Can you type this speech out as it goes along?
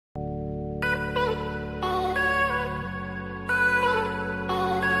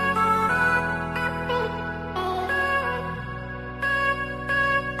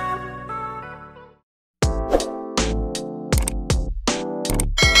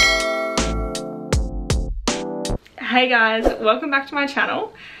Hey guys, welcome back to my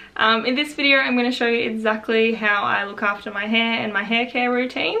channel. In this video I'm going to show you exactly how I look after my hair and my hair care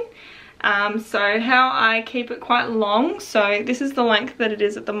routine. So how I keep it quite long, so this is the length that it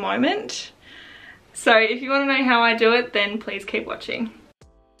is at the moment. So if you want to know how I do it, then please keep watching.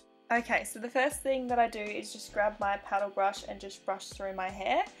 Okay, so the first thing that I do is just grab my paddle brush and just brush through my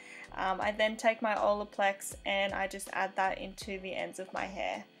hair. I then take my Olaplex and I just add that into the ends of my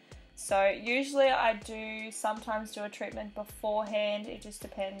hair. So usually I do sometimes do a treatment beforehand. It just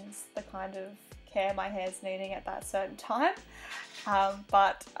depends the kind of care my hair's needing at that certain time.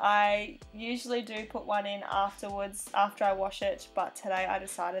 But I usually do put one in afterwards after I wash it, but today I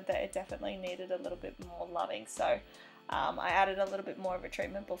decided that it definitely needed a little bit more loving, so I added a little bit more of a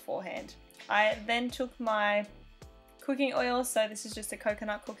treatment beforehand. I then took my cooking oil, so this is just a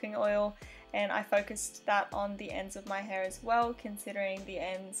coconut cooking oil, and I focused that on the ends of my hair as well, considering the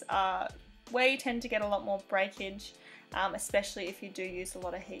ends are where you tend to get a lot more breakage, especially if you do use a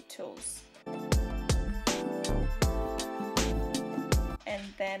lot of heat tools. And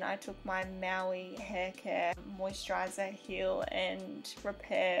then I took my Maui Hair Care Moisturizer, Heal and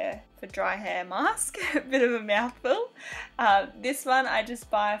Repair for Dry Hair Mask, a bit of a mouthful. This one I just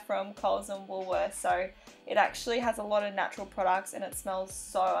buy from Coles and Woolworths, so it actually has a lot of natural products and it smells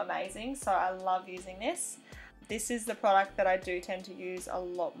so amazing, so I love using this. This is the product that I do tend to use a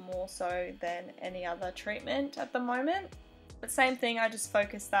lot more so than any other treatment at the moment. But same thing, I just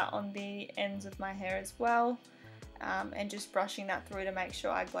focus that on the ends of my hair as well. And just brushing that through to make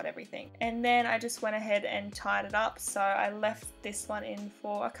sure I got everything. And then I just went ahead and tied it up, so I left this one in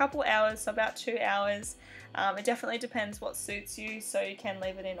for a couple hours, so about 2 hours. It definitely depends what suits you, so you can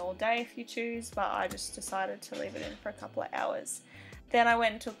leave it in all day if you choose, but I just decided to leave it in for a couple of hours. Then I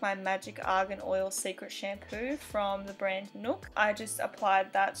went and took my Magic Argan Oil Secret Shampoo from the brand Nook. I just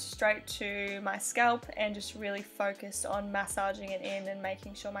applied that straight to my scalp and just really focused on massaging it in and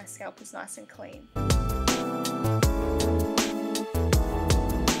making sure my scalp is nice and clean.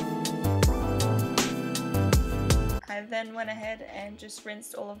 I then went ahead and just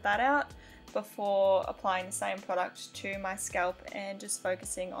rinsed all of that out before applying the same product to my scalp and just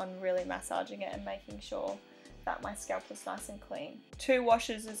focusing on really massaging it and making sure that my scalp was nice and clean. 2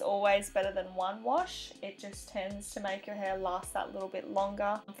 washes is always better than 1 wash. It just tends to make your hair last that little bit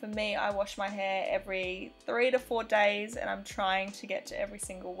longer. For me, I wash my hair every 3 to 4 days and I'm trying to get to every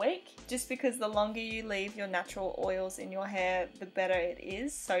single week. Just because the longer you leave your natural oils in your hair, the better it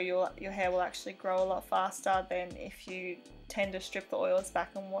is. So your hair will actually grow a lot faster than if you tend to strip the oils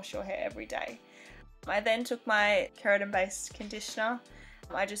back and wash your hair every day. I then took my keratin-based conditioner.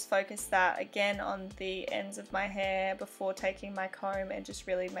 I just focused that again on the ends of my hair before taking my comb and just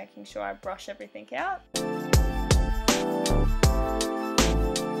really making sure I brush everything out.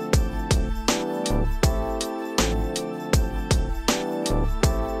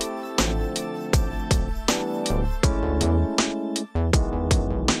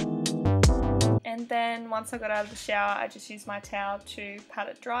 And then once I got out of the shower, I just used my towel to pat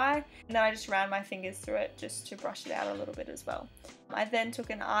it dry, and then I just ran my fingers through it just to brush it out a little bit as well. I then took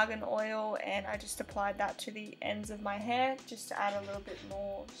an argan oil and I just applied that to the ends of my hair just to add a little bit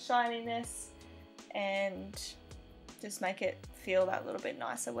more shininess and just make it feel that little bit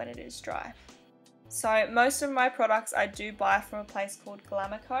nicer when it is dry. So most of my products I do buy from a place called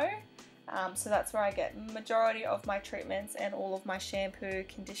Glamico. So that's where I get majority of my treatments and all of my shampoo,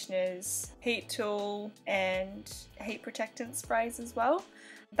 conditioners, heat tool and heat protectant sprays as well.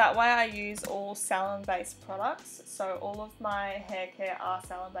 That way I use all salon based products, so all of my hair care are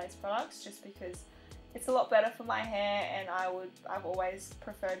salon based products just because it's a lot better for my hair and I've always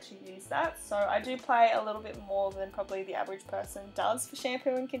preferred to use that. So I do pay a little bit more than probably the average person does for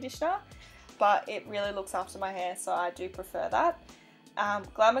shampoo and conditioner, but it really looks after my hair, so I do prefer that.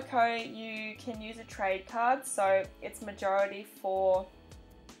 Glamico, you can use a trade card, so it's majority for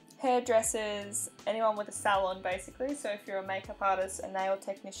hairdressers, anyone with a salon basically. So if you're a makeup artist, a nail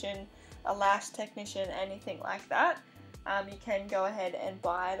technician, a lash technician, anything like that, you can go ahead and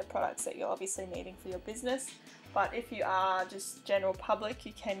buy the products that you're obviously needing for your business. But if you are just general public,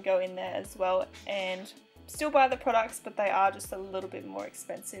 you can go in there as well and still buy the products, but they are just a little bit more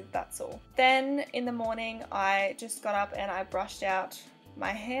expensive, that's all. Then in the morning I just got up and I brushed out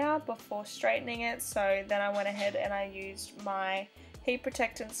my hair before straightening it, so then I went ahead and I used my heat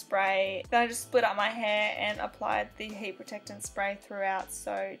protectant spray. Then I just split up my hair and applied the heat protectant spray throughout,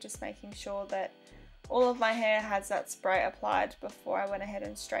 so just making sure that all of my hair has that spray applied before I went ahead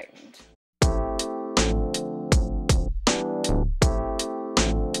and straightened.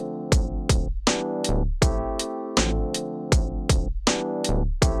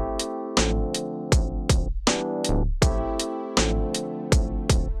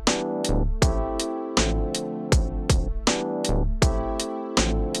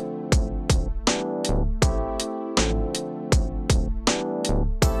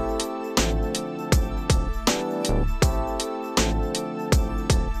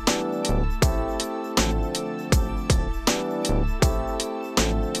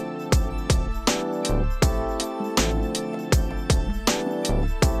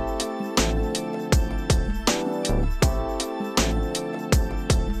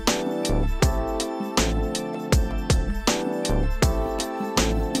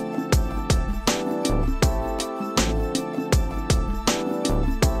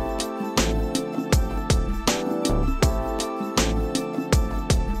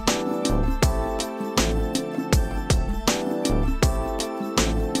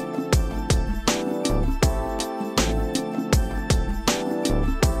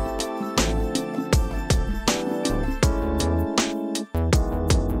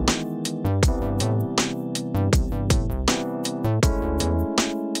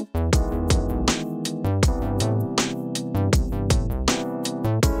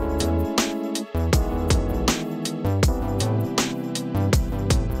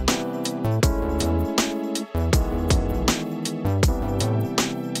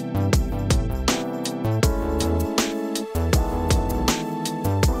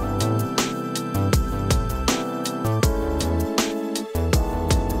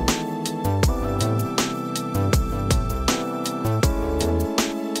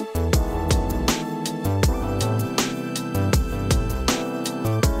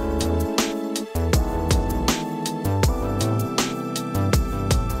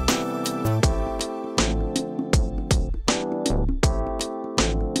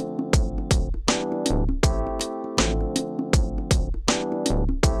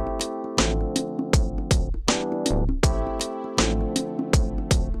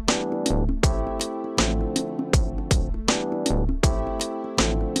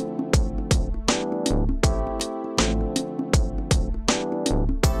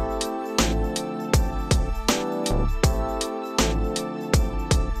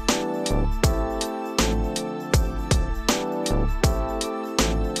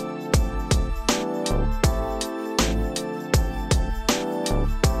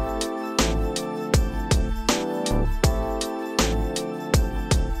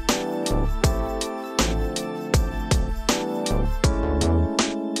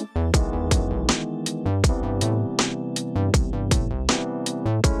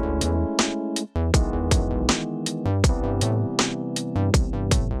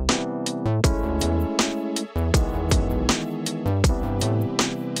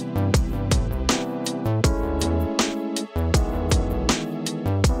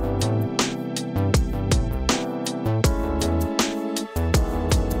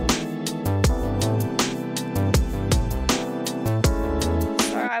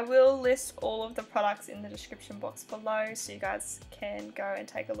 of the products in the description box below so you guys can go and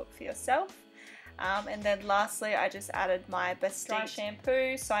take a look for yourself. And then lastly, I just added my Best Dry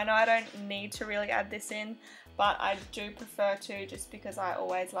shampoo. So I know I don't need to really add this in, but I do prefer to, just because I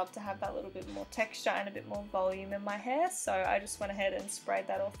always love to have that little bit more texture and a bit more volume in my hair. So I just went ahead and sprayed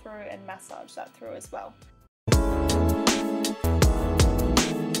that all through and massaged that through as well.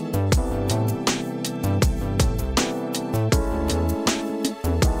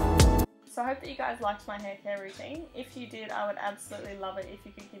 So I hope that you guys liked my hair care routine. If you did, I would absolutely love it if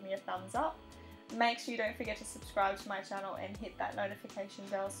you could give me a thumbs up. Make sure you don't forget to subscribe to my channel and hit that notification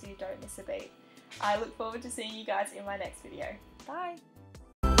bell so you don't miss a beat. I look forward to seeing you guys in my next video. Bye!